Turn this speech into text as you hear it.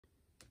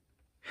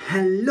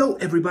Hello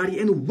everybody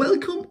and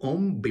welcome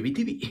on Baby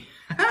TV.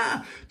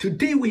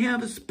 Today we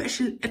have a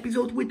special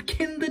episode with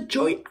Kinder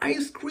Joy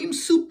Ice Cream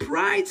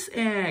Surprise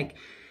Egg.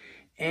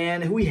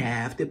 And we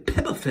have the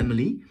Peppa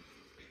family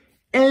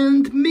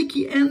and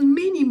Mickey and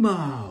Minnie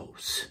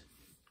Mouse.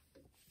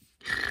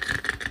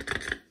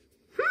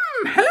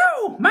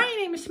 Hello, my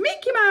name is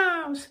Mickey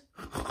Mouse.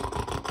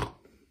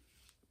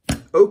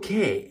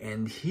 Okay,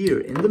 and here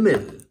in the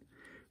middle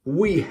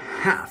we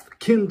have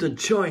Kinder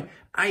Joy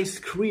Ice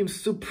Cream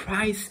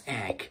Surprise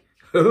Egg.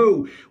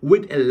 Oh,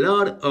 with a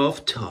lot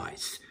of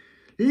toys.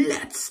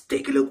 Let's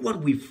take a look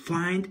what we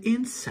find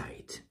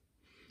inside.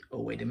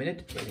 Oh, wait a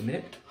minute.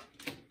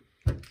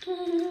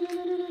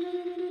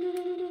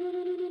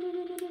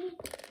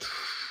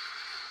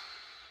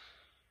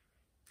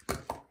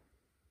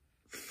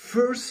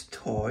 First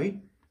toy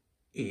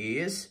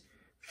is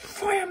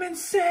Fireman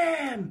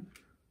Sam.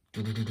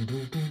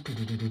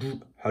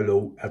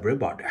 Hello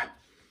everybody.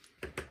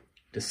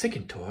 The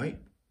second toy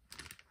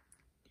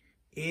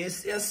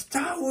is a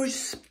Star Wars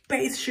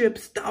spaceship,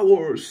 Star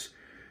Wars.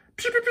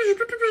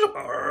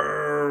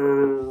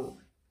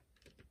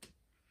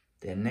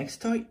 The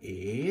next toy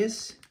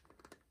is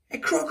a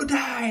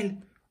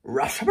crocodile.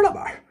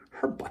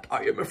 But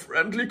I am a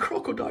friendly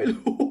crocodile.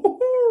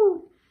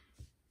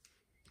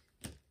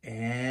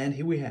 And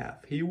here we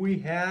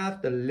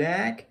have the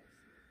leg.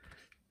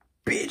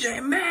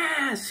 PJ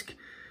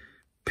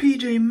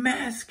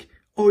Mask,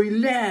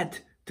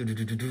 Oilette.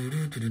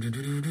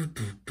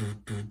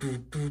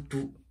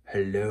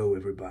 Hello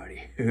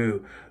everybody.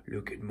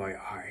 Look at my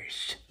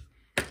eyes.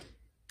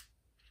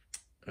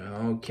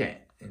 Okay,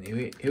 and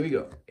here we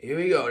go.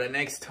 The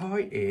next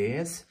toy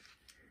is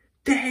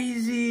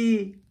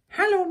Daisy.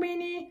 Hello,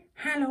 Minnie.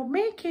 Hello,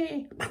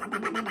 Mickey.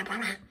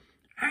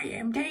 I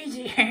am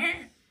Daisy.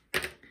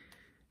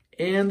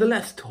 And the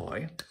last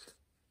toy.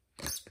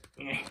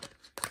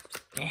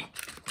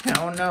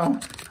 Oh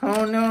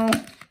no.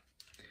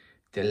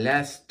 The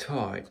last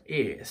toy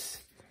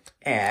is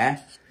a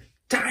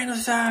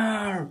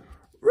dinosaur.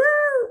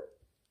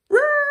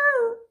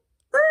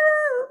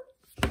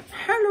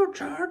 Hello,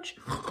 George.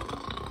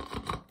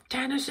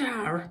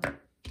 Dinosaur.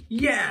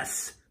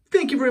 Yes.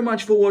 Thank you very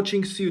much for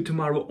watching. See you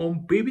tomorrow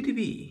on Baby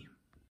TV.